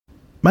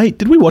Mate,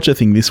 did we watch a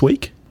thing this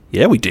week?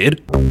 Yeah, we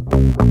did.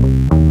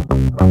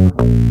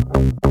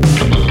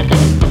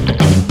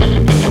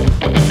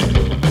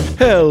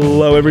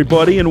 Hello,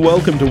 everybody, and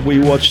welcome to We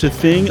Watched a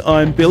Thing.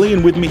 I'm Billy,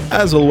 and with me,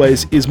 as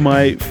always, is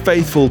my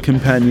faithful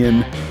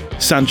companion,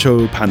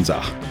 Sancho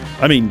Panza.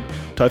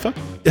 Topher.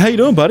 How you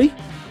doing, buddy?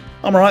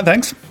 I'm all right,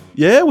 thanks.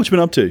 Yeah, what you been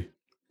up to?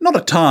 Not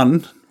a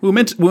ton. We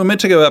were meant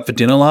to go out for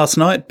dinner last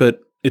night,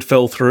 but it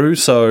fell through,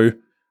 so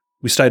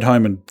we stayed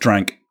home and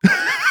drank.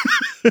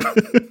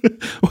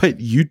 Wait,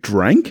 you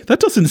drank?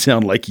 That doesn't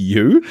sound like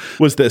you.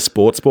 Was there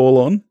sports ball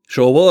on?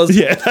 Sure was.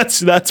 Yeah,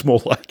 that's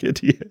more like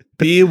it. Yeah.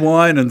 Beer,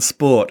 wine, and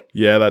sport.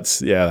 Yeah,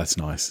 that's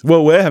nice.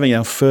 Well, we're having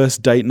our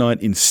first date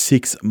night in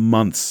 6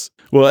 months.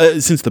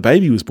 Well, since the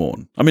baby was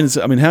born. How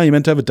are you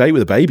meant to have a date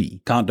with a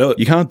baby? Can't do it.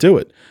 You can't do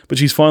it. But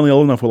she's finally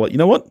old enough. We're like, you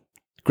know what?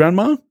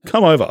 Grandma,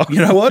 come over. You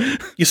know what?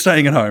 You're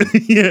staying at home.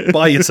 Yeah.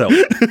 By yourself.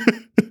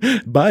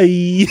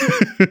 Bye.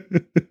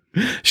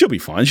 She'll be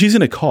fine. She's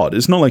in a cot.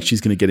 It's not like she's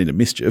going to get into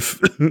mischief.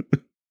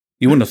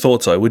 You wouldn't have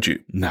thought so, would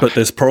you? No. But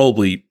there's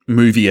probably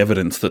movie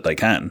evidence that they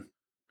can.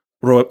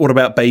 What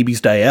about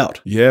Baby's Day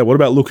Out? Yeah, what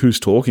about Look Who's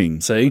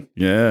Talking? See?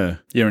 Yeah.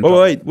 You're in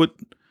Oh, wait, what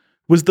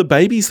was the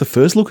babies the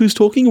first Look Who's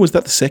Talking, or was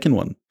that the second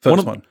one?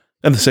 First one.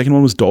 And the second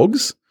one was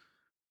dogs?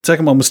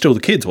 Second one was still the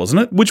kids,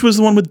 wasn't it? Which was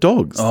the one with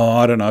dogs? Oh,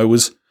 I don't know.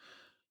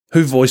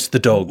 Who voiced the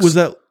dogs? Was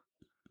that...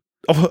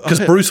 Because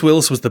Bruce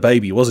Willis was the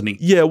baby, wasn't he?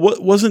 Yeah,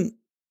 wasn't...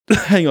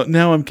 Hang on,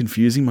 now I'm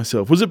confusing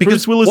myself. Was it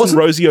Bruce Willis and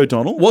Rosie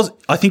O'Donnell?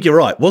 I think you're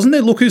right. Wasn't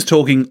there Look Who's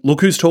Talking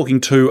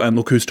 2, and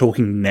Look Who's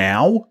Talking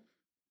Now?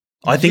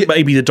 I think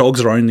maybe the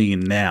dogs are only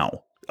in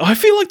Now. I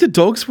feel like the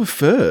dogs were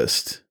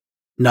first.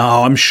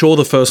 No, I'm sure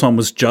the first one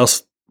was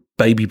just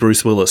baby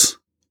Bruce Willis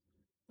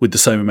with the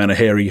same amount of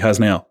hair he has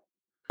now.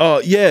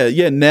 Oh,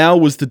 yeah, Now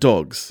was the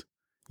dogs.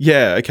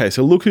 Yeah, okay,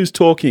 so Look Who's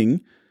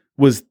Talking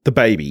was the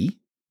baby,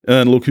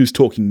 and Look Who's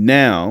Talking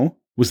Now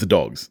was the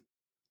dogs.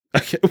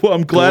 Okay, well,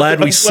 I'm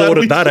glad we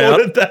sorted that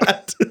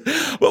out.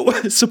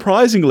 Well,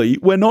 surprisingly,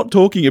 we're not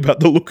talking about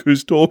the Look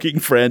Who's Talking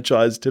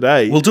franchise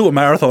today. We'll do a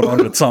marathon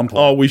on it at some point.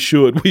 Oh, we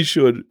should.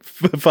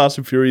 Fast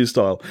and Furious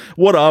style.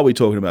 What are we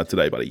talking about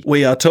today, buddy?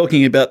 We are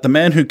talking about the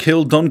man who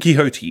killed Don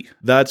Quixote.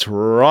 That's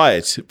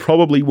right.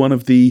 Probably one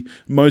of the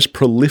most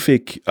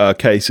prolific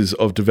cases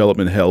of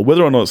development hell.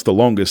 Whether or not it's the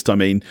longest,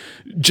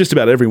 just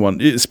about everyone,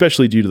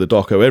 especially due to the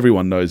doco,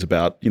 everyone knows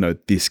about,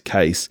 this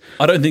case.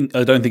 I don't think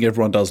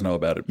everyone does know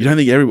about it. You don't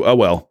think everyone? Oh,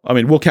 well,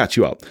 we'll catch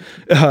you up.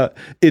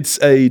 It's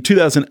a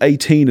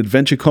 2018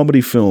 adventure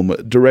comedy film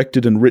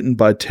directed and written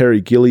by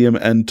Terry Gilliam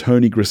and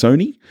Tony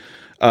Grisoni.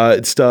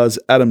 It stars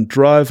Adam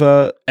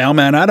Driver. Our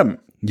man Adam.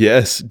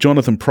 Yes.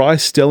 Jonathan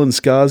Pryce, Stellan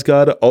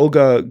Skarsgård,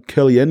 Olga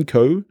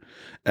Kurylenko,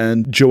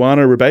 and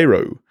Joanna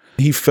Ribeiro.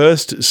 He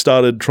first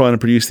started trying to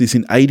produce this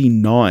in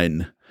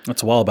 1989.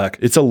 That's a while back.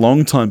 It's a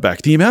long time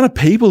back. The amount of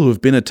people who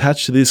have been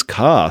attached to this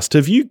cast,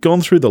 have you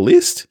gone through the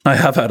list? I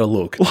have had a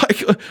look.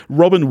 Like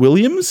Robin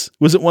Williams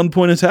was at one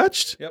point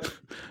attached. Yep.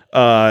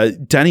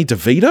 Danny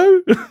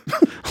DeVito?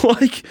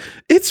 Like,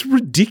 it's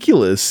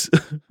ridiculous.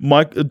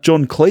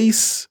 John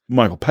Cleese,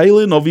 Michael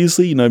Palin,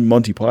 obviously,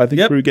 Monty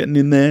Python crew getting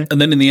in there. And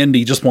then in the end,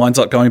 he just winds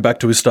up going back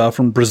to his star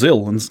from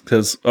Brazil and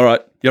says, all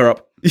right, you're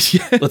up.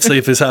 Yeah. Let's see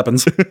if this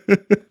happens.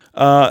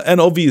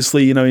 And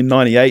obviously, in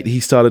 98,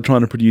 he started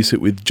trying to produce it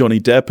with Johnny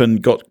Depp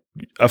and got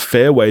a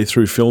fair way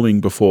through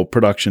filming before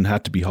production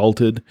had to be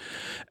halted.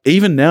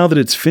 Even now that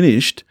it's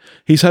finished,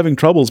 he's having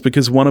troubles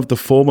because one of the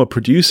former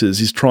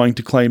producers is trying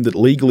to claim that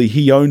legally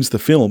he owns the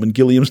film and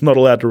Gilliam's not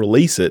allowed to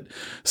release it.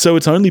 So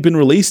it's only been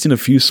released in a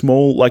few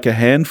small, like a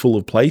handful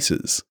of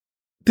places.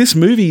 This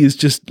movie is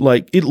just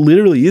it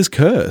literally is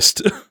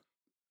cursed.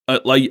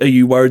 Are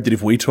you worried that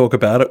if we talk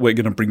about it, we're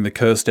going to bring the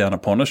curse down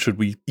upon us? Should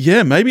we?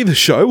 Yeah, maybe the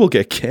show will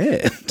get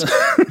canned.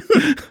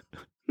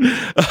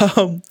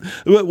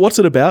 What's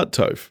it about,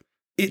 Toph?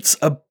 It's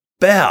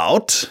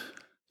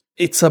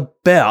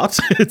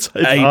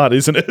hard,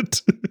 isn't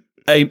it?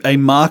 a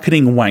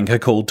marketing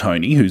wanker called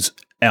Tony, who's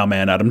our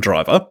man Adam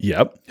Driver.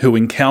 Yep. Who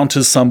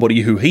encounters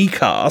somebody who he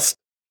cast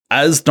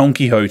as Don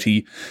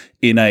Quixote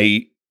in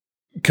a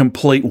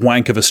complete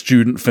wank of a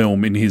student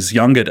film in his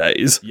younger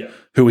days,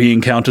 who he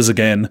encounters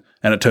again,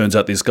 and it turns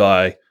out this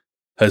guy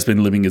has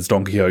been living as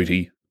Don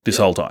Quixote this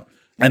whole time.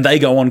 And they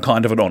go on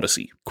kind of an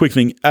odyssey. Quick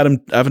thing,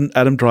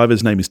 Adam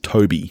Driver's name is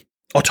Toby.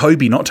 Oh,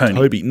 Toby, not Tony.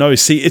 Toby. No,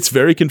 see, it's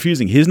very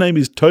confusing. His name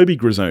is Toby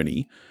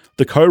Grisoni.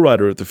 The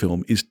co-writer of the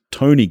film is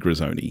Tony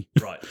Grisoni.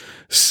 Right.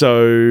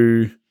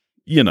 So,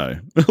 a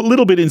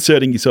little bit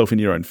inserting yourself in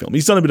your own film.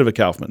 He's done a bit of a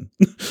Kaufman.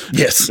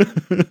 Yes.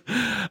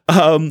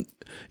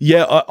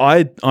 Yeah,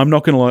 I'm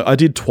not going to lie. I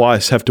did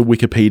twice have to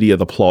Wikipedia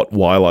the plot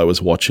while I was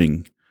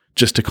watching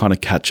just to kind of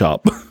catch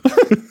up.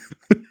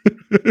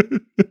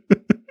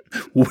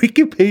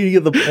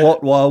 Wikipedia the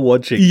plot while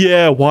watching.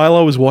 Yeah, while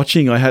I was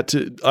watching,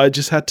 I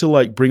just had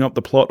to bring up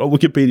the plot on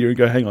Wikipedia and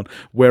go, hang on,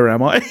 where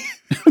am I?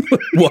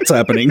 What's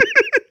happening?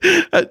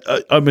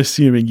 I'm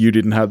assuming you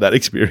didn't have that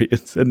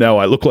experience, and now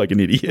I look like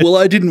an idiot. Well,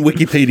 I didn't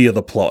Wikipedia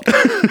the plot.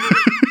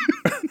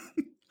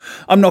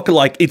 I'm not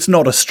like, it's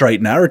not a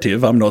straight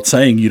narrative. I'm not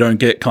saying you don't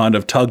get kind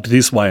of tugged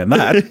this way and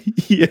that.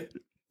 Yeah.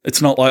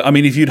 It's not like, I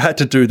mean, if you'd had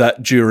to do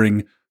that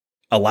during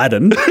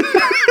Aladdin,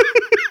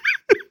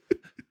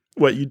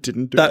 What you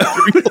didn't do.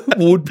 that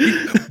would be,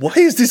 why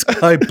is this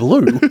guy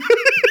blue?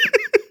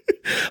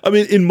 I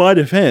mean, in my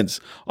defense,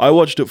 I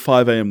watched at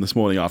 5 a.m. this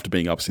morning after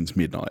being up since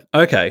midnight.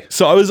 Okay.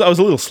 So I was a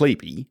little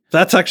sleepy.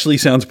 That actually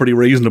sounds pretty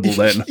reasonable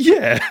then.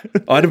 Yeah.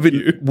 I'd have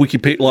been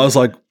Wikipedia. I was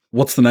like,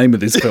 what's the name of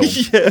this film?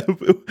 Yeah.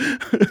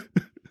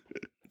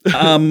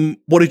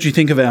 What did you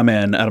think of our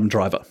man, Adam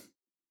Driver?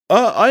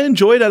 I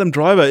enjoyed Adam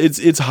Driver.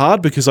 It's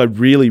hard because I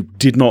really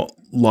did not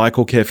like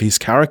or care for his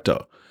character,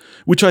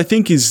 which I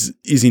think is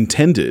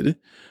intended.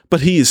 But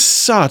he is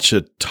such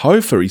a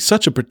topher. He's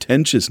such a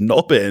pretentious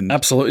knobhead.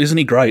 Absolutely. Isn't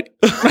he great?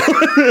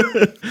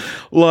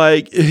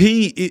 Like,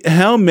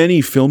 how many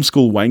film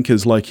school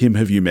wankers like him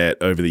have you met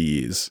over the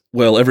years?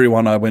 Well,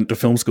 everyone I went to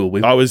film school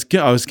with. I was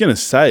going to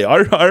say,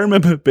 I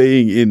remember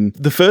being in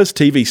the first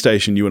TV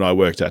station you and I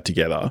worked at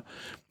together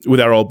with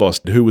our old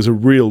boss, who was a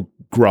real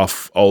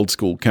gruff, old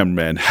school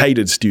cameraman,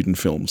 hated student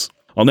films.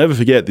 I'll never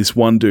forget this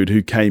one dude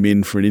who came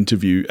in for an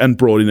interview and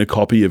brought in a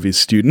copy of his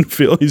student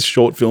film, his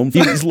short film.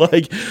 He was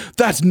like,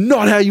 "That's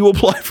not how you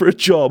apply for a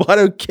job. I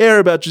don't care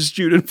about your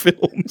student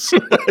films."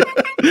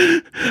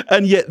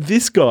 And yet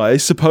this guy,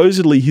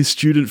 supposedly his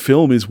student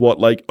film is what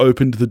like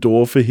opened the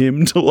door for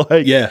him to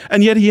like, Yeah.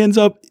 And yet he ends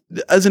up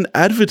as an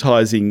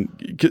advertising,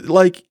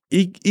 like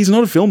he's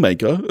not a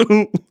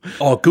filmmaker.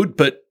 Oh, good.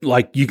 But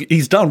like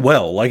he's done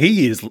well. Like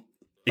he's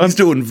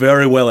doing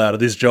very well out of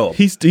this job.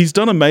 He's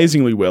done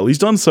amazingly well. He's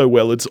done so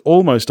well, it's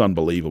almost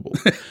unbelievable.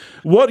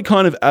 What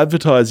kind of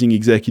advertising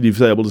executive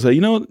is able to say,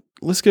 you know what,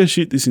 let's go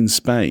shoot this in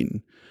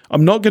Spain.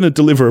 I'm not going to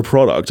deliver a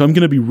product. I'm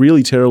going to be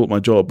really terrible at my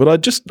job, but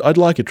I'd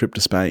like a trip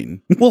to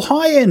Spain. Well,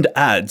 high-end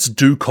ads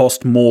do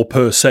cost more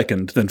per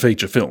second than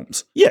feature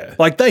films. Yeah.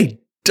 Like they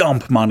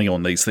dump money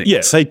on these things.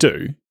 Yeah, they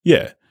do.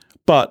 Yeah.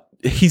 But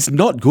he's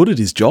not good at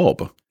his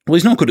job. Well,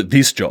 he's not good at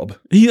this job.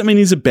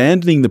 He's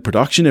abandoning the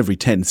production every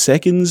 10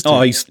 seconds.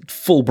 Oh, he's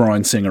full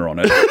Bryan Singer on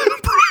it.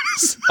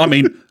 I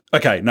mean,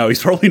 okay, no,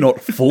 he's probably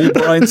not full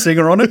Bryan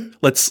Singer on it.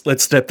 Let's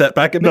step that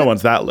back a bit. No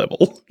one's that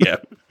level. Yeah.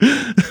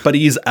 But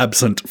he is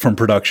absent from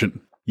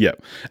production. Yeah.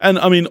 And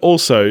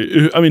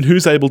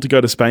who's able to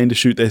go to Spain to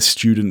shoot their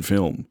student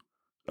film?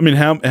 I mean,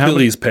 how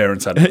Billy's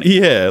parents had it.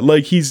 Yeah,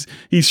 like he's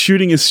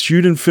shooting a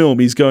student film.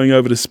 He's going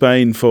over to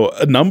Spain for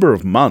a number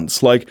of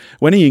months. Like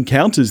when he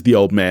encounters the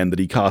old man that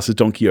he casts as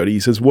Don Quixote, he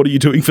says, "What are you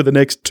doing for the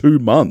next 2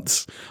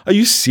 months? Are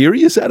you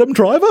serious, Adam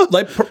Driver?"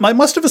 Like they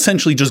must have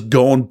essentially just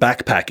gone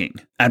backpacking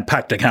and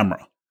packed a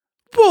camera.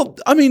 Well,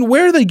 I mean,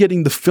 where are they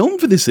getting the film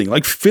for this thing?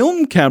 Like,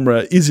 film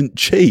camera isn't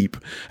cheap.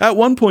 At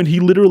one point, he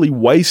literally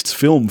wastes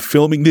film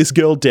filming this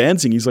girl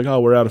dancing. He's like,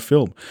 "Oh, we're out of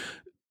film."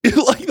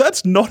 Like,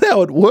 that's not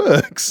how it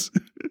works.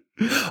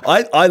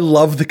 I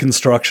love the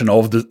construction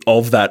of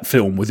that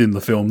film within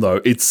the film,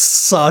 though. It's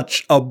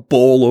such a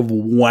ball of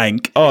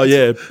wank. Oh,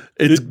 yeah.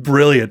 It's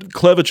brilliant.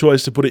 Clever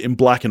choice to put it in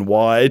black and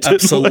white.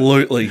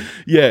 Absolutely.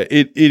 Yeah,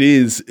 it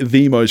is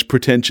the most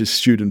pretentious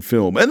student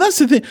film. And that's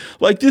the thing.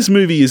 Like, this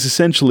movie is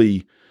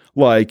essentially,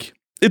 like,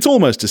 it's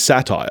almost a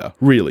satire,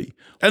 really.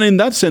 And in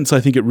that sense, I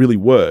think it really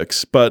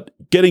works. But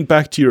getting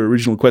back to your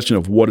original question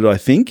of what did I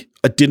think,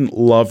 I didn't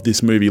love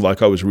this movie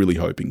like I was really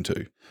hoping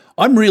to.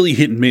 I'm really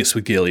hit and miss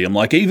with Gilliam.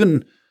 Like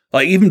even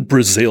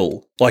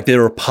Brazil, like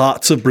there are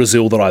parts of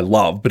Brazil that I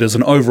love, but as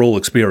an overall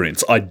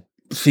experience, I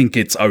think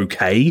it's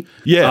okay.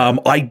 Yeah.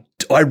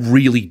 I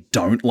really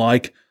don't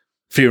like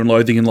Fear and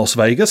Loathing in Las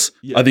Vegas.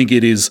 Yeah. I think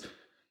it is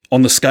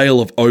on the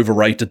scale of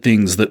overrated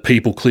things that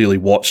people clearly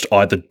watched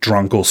either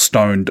drunk or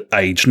stoned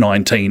age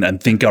 19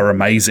 and think are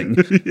amazing.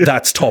 Yeah.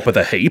 That's top of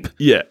the heap.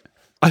 Yeah.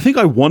 I think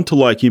I want to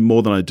like him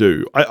more than I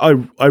do.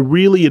 I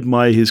really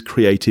admire his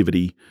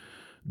creativity.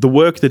 The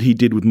work that he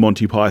did with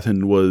Monty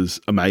Python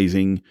was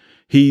amazing.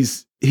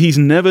 He's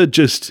never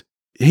just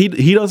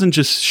he doesn't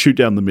just shoot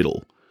down the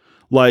middle.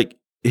 Like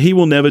he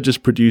will never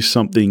just produce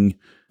something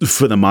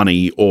for the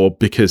money or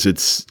because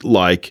it's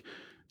like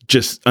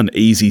just an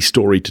easy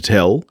story to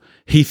tell.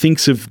 He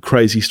thinks of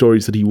crazy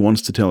stories that he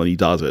wants to tell and he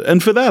does it.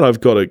 And for that, I've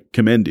got to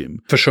commend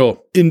him. For sure.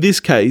 In this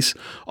case,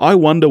 I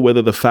wonder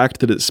whether the fact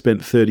that it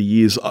spent 30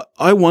 years,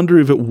 I wonder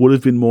if it would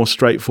have been more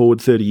straightforward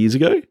 30 years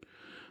ago.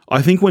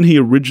 I think when he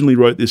originally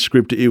wrote this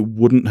script, it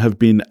wouldn't have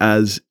been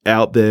as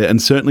out there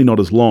and certainly not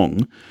as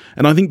long.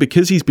 And I think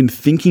because he's been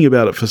thinking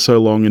about it for so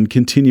long and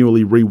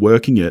continually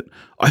reworking it,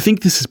 I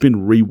think this has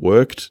been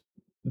reworked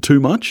too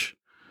much.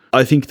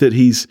 I think that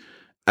he's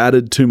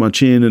added too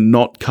much in and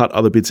not cut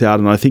other bits out.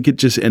 And I think it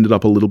just ended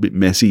up a little bit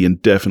messy and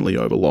definitely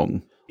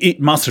overlong. It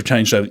must have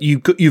changed over.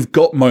 You've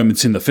got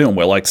moments in the film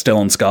where like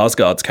Stellan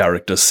Skarsgård's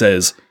character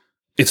says,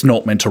 "It's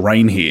not meant to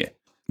rain here."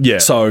 Yeah.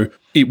 So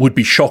it would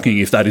be shocking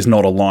if that is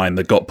not a line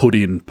that got put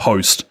in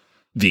post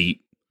the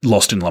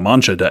Lost in La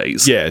Mancha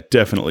days. Yeah,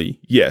 definitely.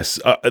 Yes.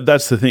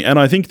 That's the thing. And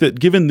I think that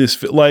given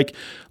this, like,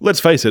 let's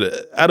face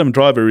it, Adam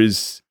Driver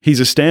he's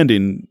a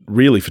stand-in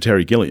really for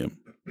Terry Gilliam.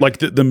 Like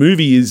the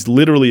movie is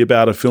literally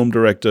about a film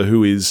director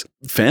who is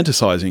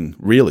fantasizing,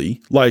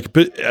 really. Like,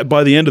 but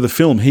by the end of the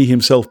film, he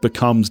himself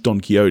becomes Don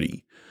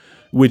Quixote,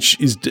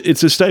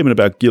 it's a statement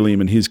about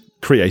Gilliam and his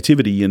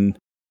creativity. And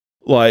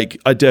like,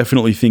 I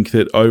definitely think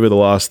that over the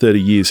last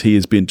 30 years, he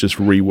has been just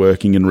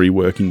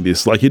reworking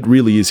this. Like, it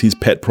really is his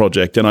pet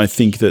project. And I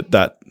think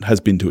that has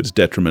been to its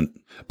detriment.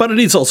 But it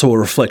is also a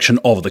reflection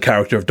of the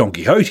character of Don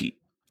Quixote.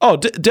 Oh,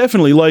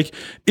 definitely. Like,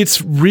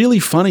 it's really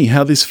funny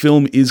how this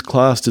film is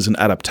classed as an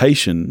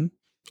adaptation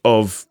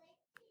of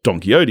Don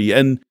Quixote.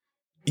 And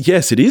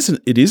yes, it is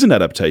an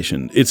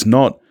adaptation. It's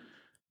not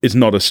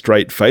a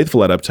straight,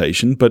 faithful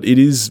adaptation, but it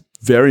is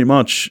very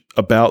much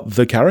about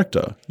the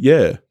character.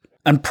 Yeah.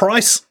 And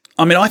Price,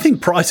 I mean, I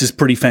think Price is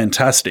pretty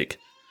fantastic.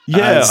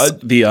 Yeah.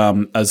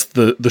 As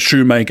the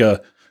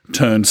shoemaker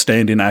turned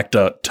stand-in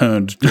actor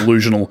turned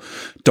delusional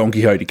Don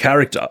Quixote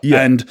character.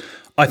 Yeah. And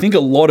I think a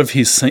lot of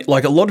his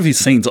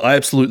scenes I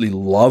absolutely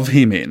love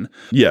him in.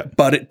 Yeah.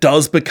 But it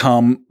does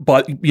become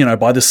by the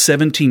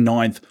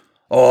 79th,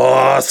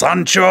 oh,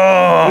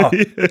 Sancho,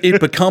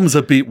 it becomes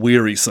a bit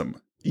wearisome.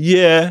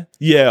 Yeah,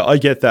 I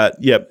get that.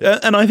 Yeah.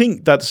 And I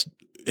think that's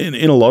in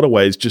a lot of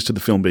ways just to the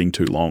film being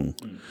too long.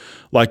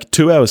 Like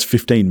 2 hours,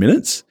 15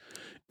 minutes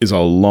is a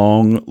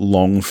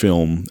long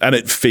film, and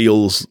it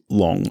feels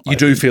long. You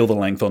do feel the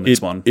length on this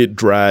one. It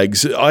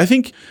drags.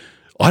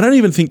 I don't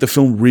even think the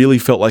film really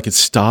felt like it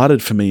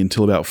started for me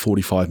until about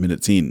 45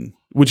 minutes in,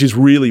 which is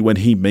really when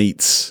he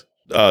meets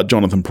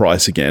Jonathan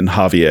Pryce again,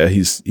 Javier,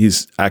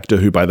 his actor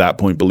who by that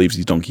point believes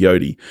he's Don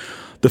Quixote.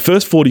 The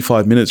first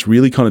 45 minutes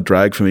really kind of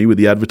dragged for me with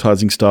the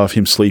advertising stuff,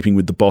 him sleeping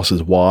with the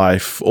boss's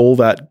wife, all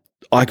that.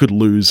 I could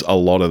lose a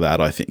lot of that,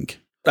 I think.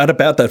 At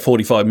about that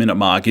 45-minute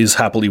mark is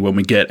happily when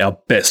we get our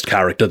best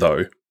character,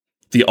 though.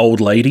 The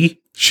old lady.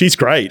 She's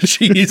great.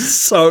 She is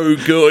so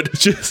good.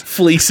 Just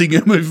fleecing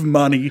him of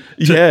money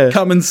to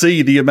come and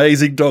see the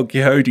amazing Don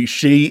Quixote.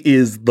 She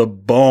is the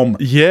bomb.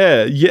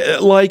 Yeah.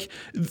 Like,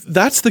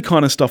 that's the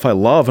kind of stuff I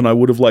love, and I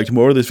would have liked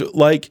more of this.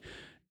 Like,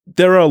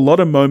 there are a lot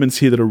of moments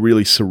here that are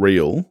really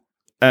surreal,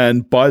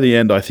 and by the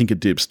end, I think it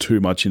dips too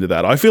much into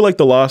that. I feel like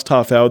the last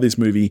half hour of this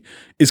movie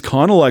is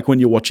kind of like when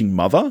you're watching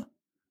Mother.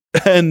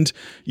 And,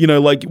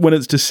 like when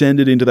it's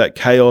descended into that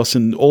chaos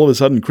and all of a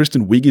sudden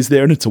Kristen Wiig is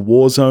there and it's a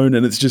war zone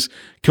and it's just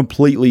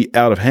completely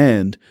out of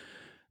hand.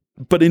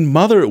 But in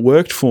Mother, it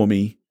worked for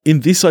me.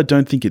 In this, I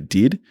don't think it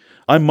did.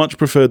 I much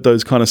preferred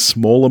those kind of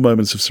smaller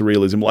moments of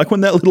surrealism, like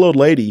when that little old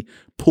lady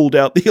pulled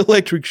out the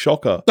electric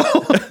shocker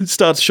and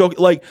starts shocking.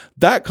 Like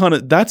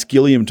that's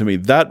Gilliam to me.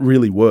 That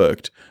really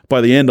worked. By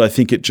the end, I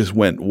think it just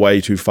went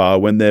way too far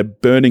when they're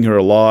burning her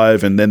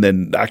alive and then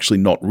they're actually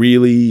not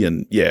really.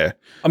 And yeah.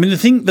 I mean,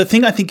 the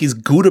thing I think is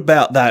good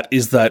about that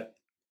is that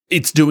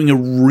it's doing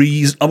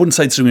I wouldn't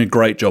say it's doing a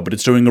great job, but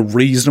it's doing a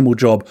reasonable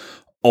job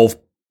of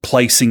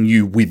placing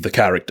you with the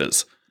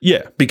characters.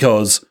 Yeah.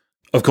 Because,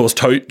 of course,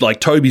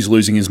 Toby's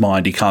losing his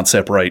mind. He can't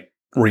separate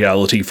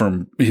reality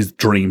from his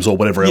dreams or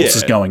whatever else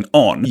is going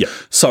on. Yeah.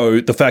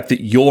 So the fact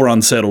that you're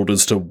unsettled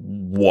as to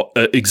what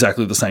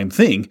exactly the same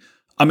thing,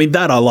 I mean,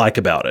 that I like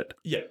about it.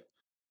 Yeah.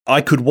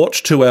 I could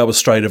watch 2 hours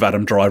straight of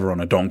Adam Driver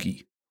on a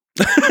donkey.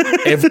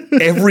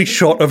 every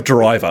shot of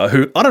Driver,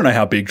 who I don't know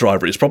how big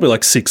Driver is, probably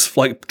like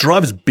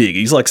Driver's big.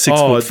 He's like 6'4"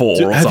 or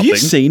something. Have you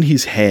seen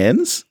his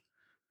hands?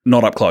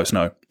 Not up close,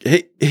 no.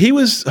 He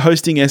was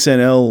hosting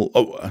SNL.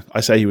 Oh,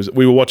 I say he was.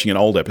 We were watching an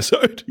old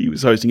episode. He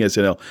was hosting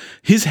SNL.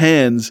 His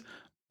hands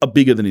are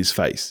bigger than his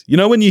face. You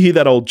know when you hear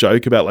that old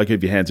joke about like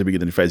if your hands are bigger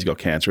than your face, you got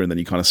cancer, and then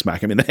you kind of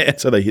smack them in the head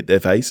so they hit their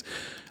face.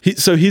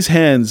 So his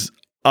hands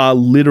are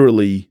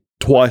literally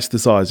twice the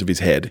size of his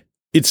head.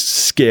 It's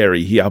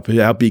scary how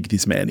big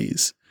this man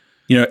is.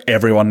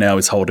 Everyone now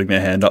is holding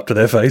their hand up to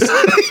their face.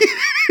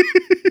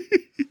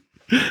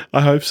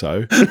 I hope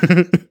so.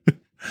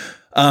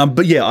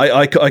 But yeah,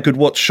 I could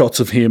watch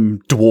shots of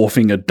him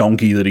dwarfing a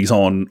donkey that he's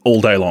on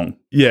all day long.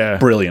 Yeah.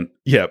 Brilliant.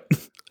 Yeah.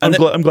 I'm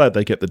glad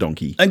they kept the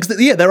donkey.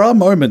 Yeah, there are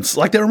moments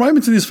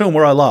in this film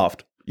where I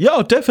laughed.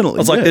 Yeah, definitely.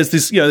 I was like, there's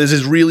this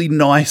really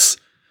nice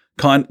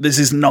there's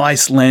this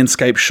nice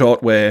landscape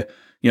shot where,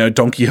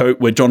 Don Quixote,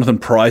 where Jonathan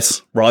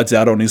Pryce rides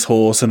out on his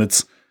horse and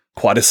it's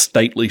quite a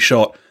stately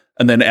shot,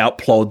 and then out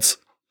plods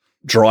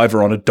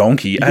Driver on a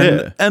donkey.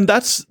 And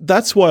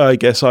that's why I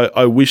guess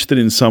I wish that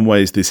in some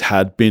ways this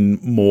had been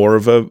more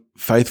of a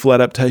faithful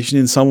adaptation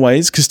in some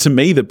ways, because to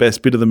me the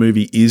best bit of the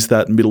movie is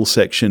that middle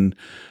section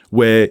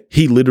where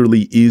he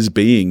literally is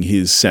being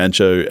his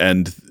Sancho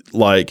and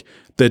like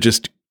they're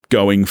just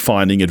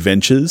finding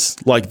adventures.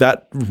 Like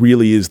that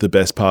really is the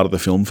best part of the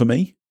film for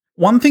me.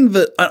 One thing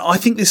that I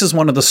think this is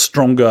one of the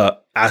stronger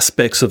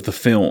aspects of the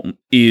film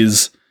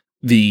is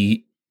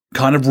the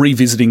kind of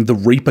revisiting the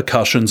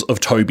repercussions of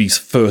Toby's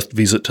first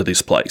visit to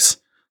this place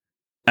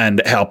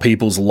and how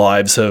people's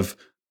lives have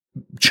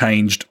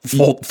changed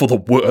for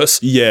the worse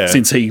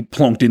since he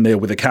plonked in there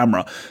with a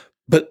camera.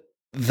 But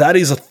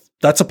that's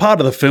a part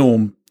of the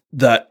film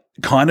that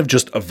kind of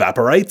just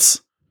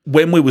evaporates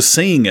when we were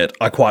seeing it,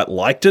 I quite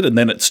liked it, and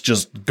then it's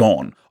just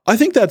gone. I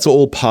think that's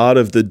all part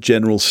of the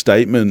general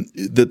statement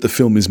that the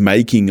film is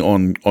making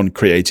on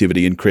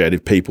creativity and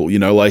creative people. You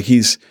know, like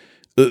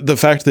the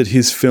fact that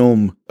his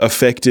film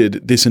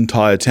affected this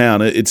entire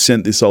town, it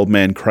sent this old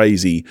man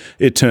crazy.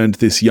 It turned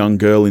this young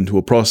girl into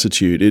a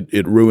prostitute.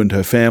 It ruined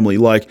her family.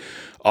 Like,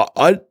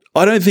 I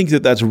don't think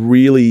that that's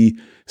really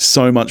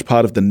so much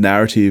part of the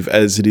narrative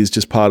as it is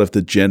just part of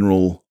the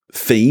general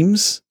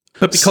themes.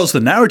 But because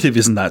the narrative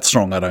isn't that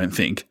strong, I don't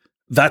think,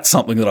 that's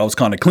something that I was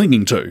kind of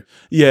clinging to.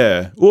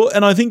 Yeah. Well,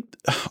 and I think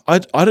I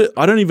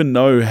don't even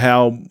know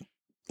how,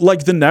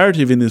 like, the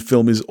narrative in this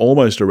film is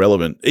almost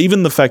irrelevant.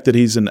 Even the fact that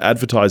he's an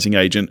advertising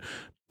agent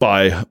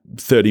by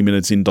 30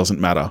 minutes in doesn't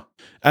matter.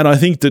 And I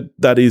think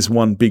that is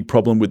one big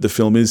problem with the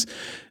film is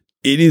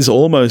it is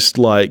almost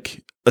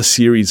like a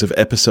series of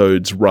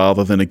episodes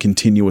rather than a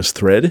continuous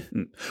thread.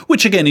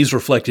 Which, again, is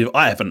reflective.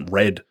 I haven't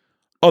read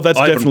that's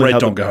definitely read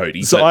Don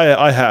Quixote. So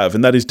I have,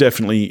 and that is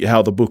definitely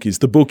how the book is.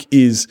 The book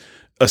is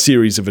a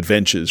series of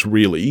adventures,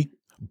 really,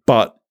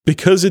 but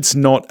because it's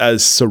not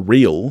as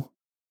surreal,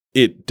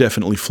 it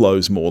definitely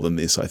flows more than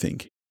this, I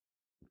think.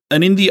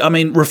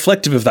 And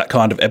reflective of that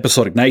kind of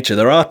episodic nature,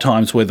 there are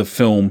times where the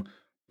film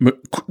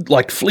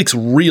flicks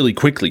really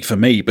quickly for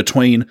me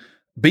between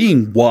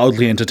being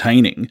wildly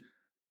entertaining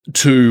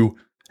to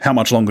how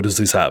much longer does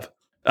this have?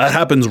 That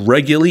happens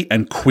regularly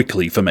and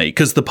quickly for me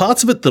because the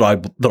parts of it that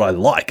I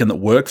like and that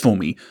work for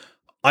me,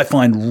 I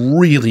find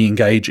really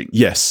engaging.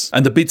 Yes.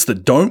 And the bits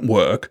that don't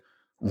work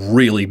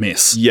really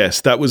miss.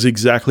 Yes, that was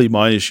exactly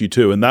my issue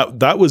too. And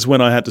that was when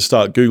I had to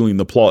start Googling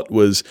the plot,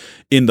 was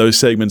in those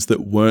segments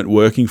that weren't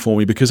working for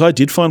me, because I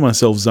did find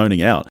myself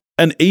zoning out.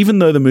 And even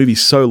though the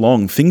movie's so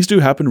long, things do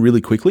happen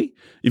really quickly.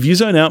 If you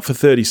zone out for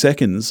 30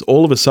 seconds,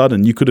 all of a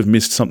sudden you could have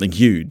missed something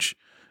huge.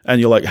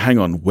 And you're like, hang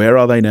on, where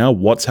are they now?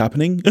 What's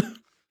happening?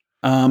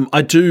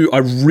 I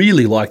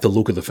really like the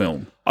look of the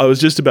film. I was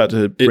just about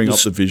to bring up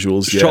the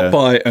visuals. Shot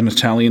by an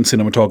Italian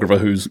cinematographer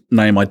whose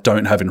name I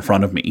don't have in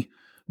front of me,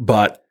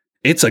 but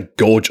it's a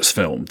gorgeous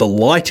film. The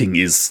lighting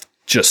is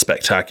just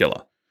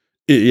spectacular.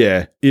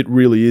 It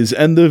really is.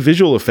 And the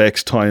visual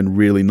effects tie in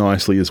really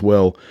nicely as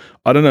well.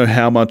 I don't know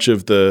how much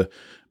of the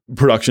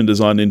production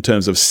design in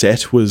terms of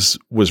set was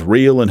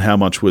real and how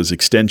much was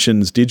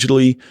extensions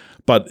digitally,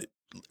 but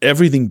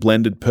everything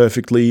blended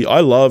perfectly.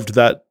 I loved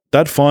that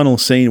final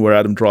scene where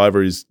Adam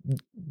Driver is,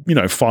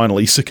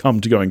 finally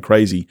succumbed to going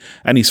crazy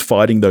and he's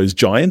fighting those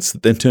giants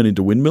that then turn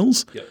into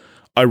windmills. Yep.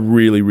 I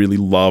really, really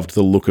loved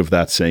the look of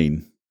that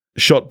scene.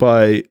 Shot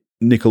by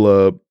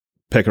Nicola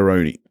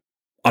Pecoroni.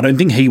 I don't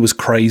think he was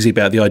crazy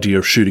about the idea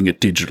of shooting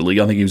it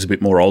digitally. I think he was a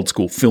bit more old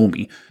school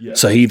filmy. Yeah.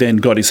 So he then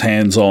got his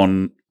hands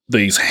on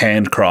these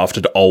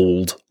handcrafted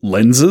old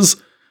lenses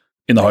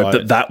in the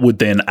hope that would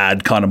then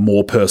add kind of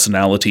more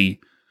personality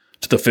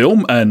to the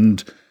film.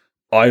 And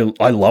I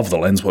love the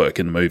lens work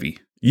in the movie.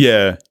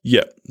 Yeah.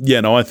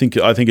 No, I think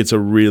it's a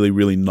really,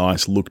 really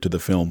nice look to the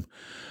film.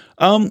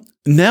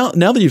 Now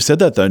that you've said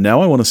that though,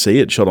 now I want to see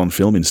it shot on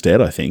film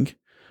instead, I think.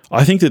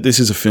 I think that this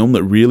is a film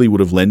that really would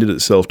have lended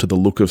itself to the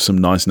look of some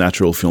nice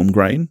natural film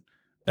grain.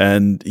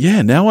 And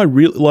yeah, now I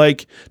really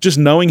like, just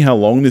knowing how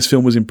long this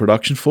film was in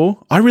production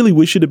for, I really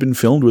wish it had been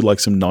filmed with like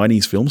some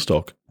 90s film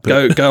stock.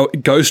 Go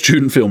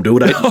student film. Do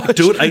it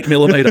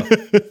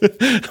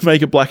 8mm.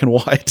 Make it black and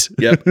white.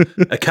 Yep.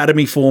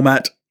 Academy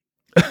format.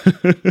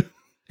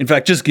 In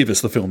fact, just give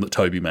us the film that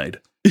Toby made.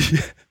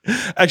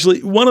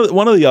 Actually, one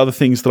of the other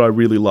things that I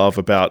really love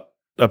about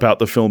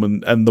the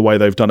film and the way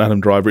they've done Adam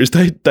Driver is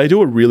they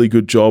do a really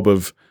good job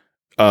of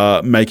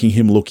making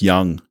him look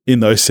young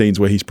in those scenes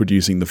where he's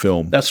producing the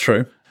film. That's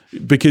true.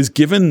 Because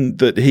given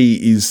that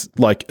he is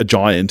like a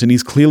giant and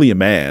he's clearly a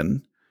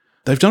man,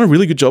 they've done a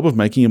really good job of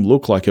making him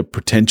look like a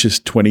pretentious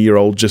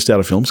 20-year-old just out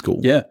of film school.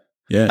 Yeah.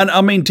 Yeah. And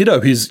I mean, ditto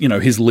his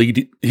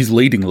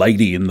leading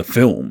lady in the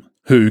film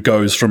who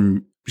goes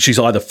from, she's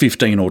either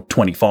 15 or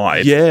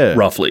 25,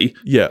 roughly.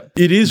 Yeah,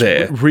 it is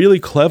really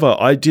clever.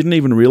 I didn't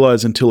even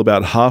realize until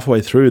about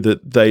halfway through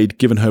that they'd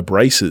given her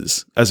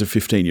braces as a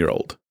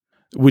 15-year-old,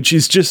 which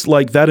is just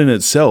like that in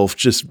itself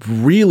just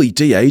really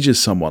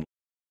de-ages someone.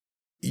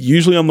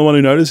 Usually I'm the one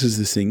who notices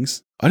these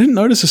things. I didn't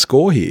notice a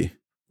score here.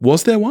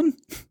 Was there one?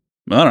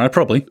 I don't know,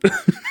 probably.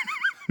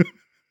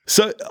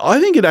 So I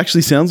think it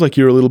actually sounds like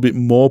you're a little bit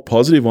more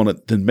positive on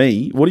it than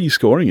me. What are you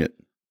scoring it?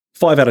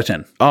 5 out of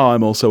 10. Oh,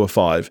 I'm also a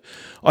 5.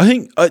 I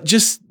think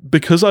just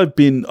because I've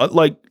been,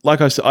 like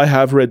I said, I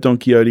have read Don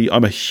Quixote.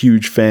 I'm a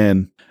huge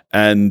fan.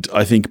 And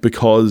I think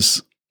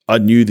because I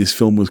knew this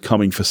film was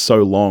coming for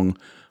so long,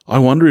 I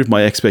wonder if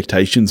my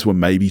expectations were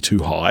maybe too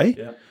high,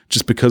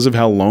 just because of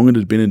how long it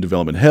had been in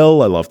development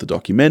hell. I love the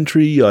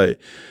documentary.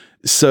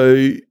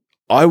 So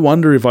I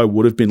wonder if I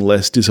would have been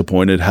less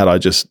disappointed had I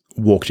just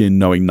walked in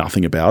knowing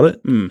nothing about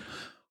it.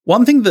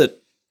 One thing that,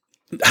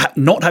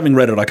 not having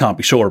read it, I can't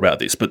be sure about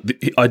this, but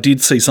I did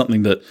see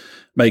something that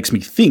makes me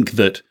think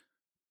that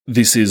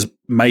this is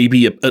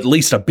maybe at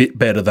least a bit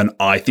better than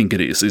I think it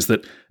is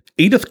that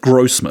Edith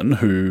Grossman,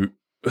 who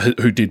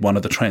did one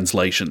of the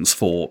translations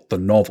for the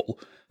novel,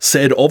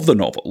 said of the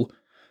novel,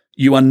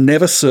 you are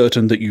never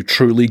certain that you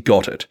truly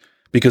got it,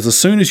 because as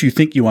soon as you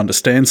think you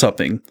understand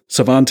something,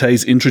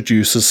 Cervantes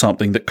introduces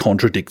something that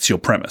contradicts your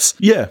premise.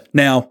 Yeah.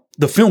 Now,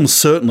 the film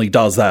certainly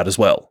does that as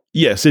well.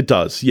 Yes, it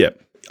does. Yeah.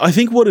 I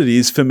think what it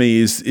is for me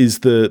is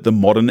the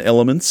modern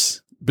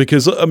elements,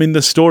 because, I mean,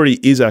 the story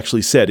is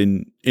actually set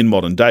in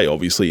modern day,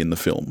 obviously, in the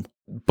film,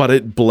 but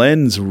it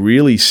blends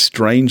really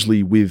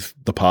strangely with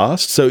the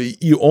past. So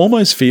you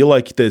almost feel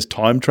like there's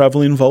time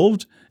travel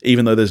involved,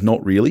 even though there's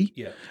not really.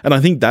 Yeah. And I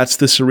think that's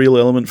the surreal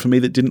element for me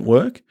that didn't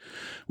work.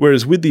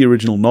 Whereas with the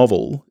original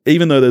novel,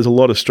 even though there's a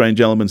lot of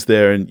strange elements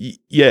there, and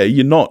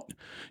you're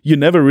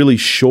never really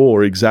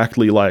sure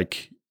exactly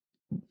like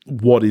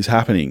what is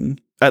happening,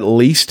 at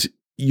least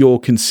you're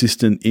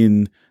consistent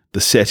in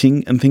the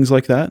setting and things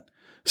like that.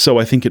 So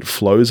I think it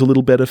flows a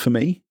little better for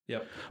me.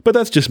 Yep. But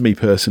that's just me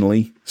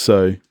personally.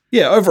 So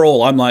yeah,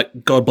 overall, I'm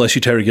like, God bless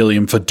you, Terry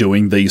Gilliam, for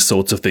doing these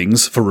sorts of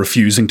things, for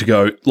refusing to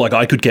go. Like,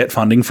 I could get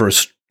funding for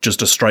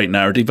just a straight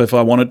narrative if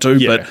I wanted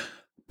to,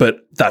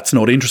 but that's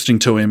not interesting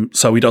to him,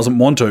 so he doesn't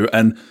want to.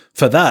 And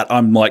for that,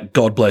 I'm like,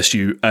 God bless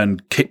you,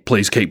 and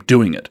please keep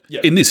doing it.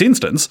 Yeah. In this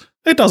instance,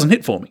 it doesn't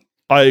hit for me.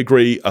 I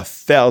agree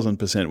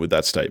 1,000% with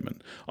that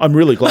statement. I'm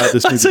really glad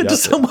this movie I said to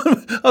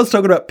someone, I was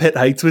talking about pet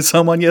hates with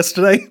someone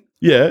yesterday.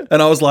 Yeah.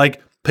 And I was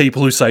like,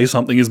 people who say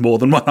something is more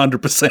than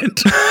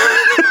 100%.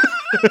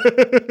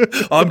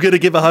 I'm going to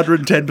give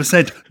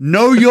 110%.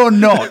 No, you're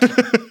not.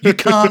 You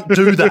can't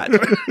do that.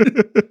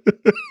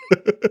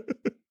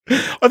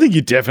 I think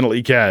you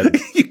definitely can.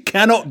 You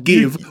cannot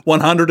give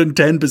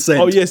 110%.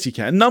 Oh, yes, you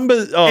can.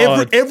 Numbers.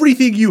 Oh,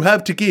 everything you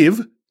have to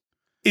give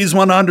is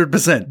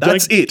 100%.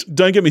 That's it.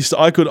 Don't get me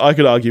started. I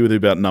could argue with you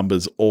about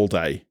numbers all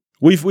day.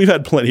 We've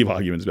had plenty of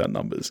arguments about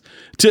numbers.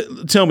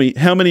 Tell me,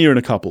 how many are in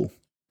a couple?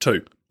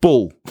 2.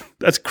 Bull.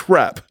 That's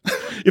crap.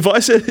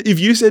 If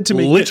you said to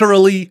me,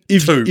 literally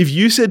 2. If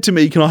you said to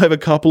me, can I have a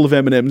couple of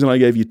M&Ms and I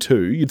gave you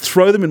 2, you'd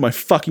throw them in my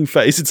fucking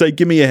face and say,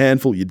 give me a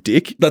handful, you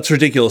dick. That's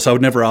ridiculous. I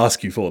would never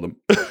ask you for them.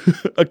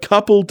 A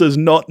couple does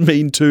not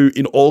mean 2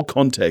 in all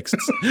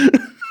contexts.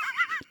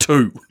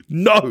 2.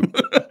 No.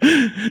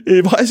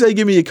 If I say,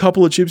 give me a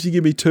couple of chips, you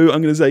give me 2,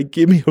 I'm going to say,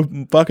 give me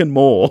a fucking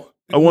more.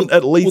 I want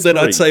at least 3.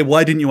 Then I'd say,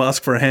 why didn't you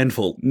ask for a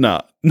handful?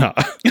 Nah.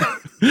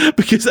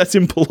 Because that's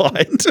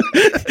impolite.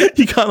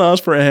 You can't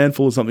ask for a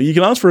handful of something. You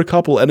can ask for a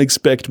couple and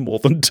expect more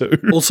than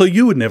 2. Also,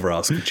 you would never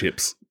ask for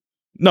chips.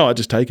 No, I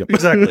just take them.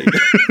 Exactly.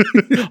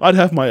 I'd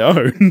have my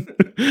own.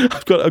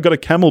 I've got a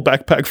Camel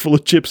backpack full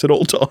of chips at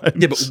all times.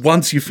 Yeah, but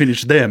once you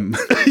finish them.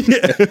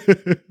 Yeah.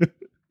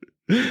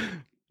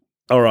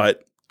 All right.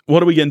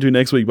 What are we getting to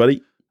next week,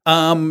 buddy?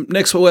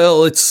 Next,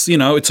 well, it's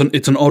an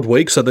odd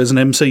week, so there's an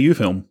MCU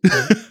film.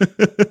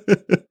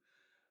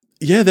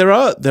 Yeah, there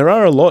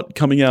are a lot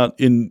coming out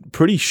in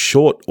pretty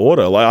short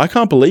order. Like, I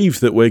can't believe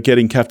that we're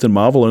getting Captain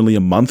Marvel only a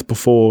month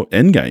before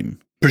Endgame.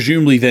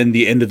 Presumably, then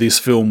the end of this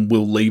film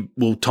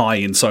will tie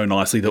in so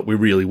nicely that we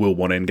really will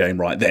want Endgame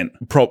right then.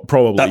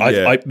 Probably,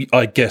 yeah.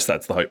 I guess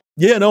that's the hope.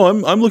 Yeah, no,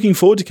 I'm looking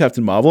forward to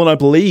Captain Marvel, and I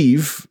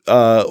believe,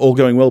 all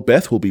going well,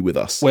 Beth will be with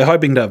us. We're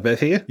hoping to have Beth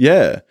here.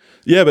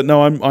 Yeah, but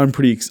no, I'm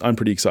pretty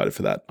excited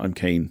for that. I'm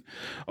keen.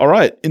 All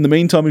right. In the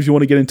meantime, if you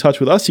want to get in touch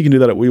with us, you can do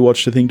that at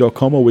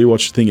wewatchthething.com or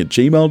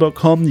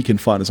wewatchthething@gmail.com. You can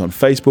find us on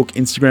Facebook,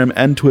 Instagram,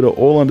 and Twitter,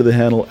 all under the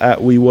handle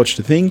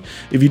 @wewatchthething.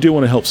 If you do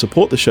want to help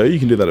support the show, you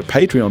can do that at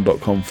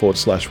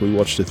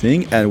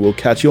patreon.com/wewatchthething, and we'll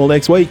catch you all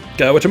next week.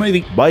 Go watch a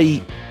movie.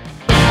 Bye.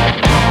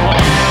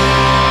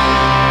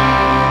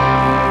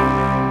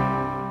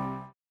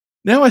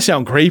 Now I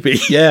sound creepy.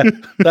 Yeah,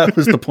 that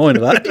was the point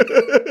of that.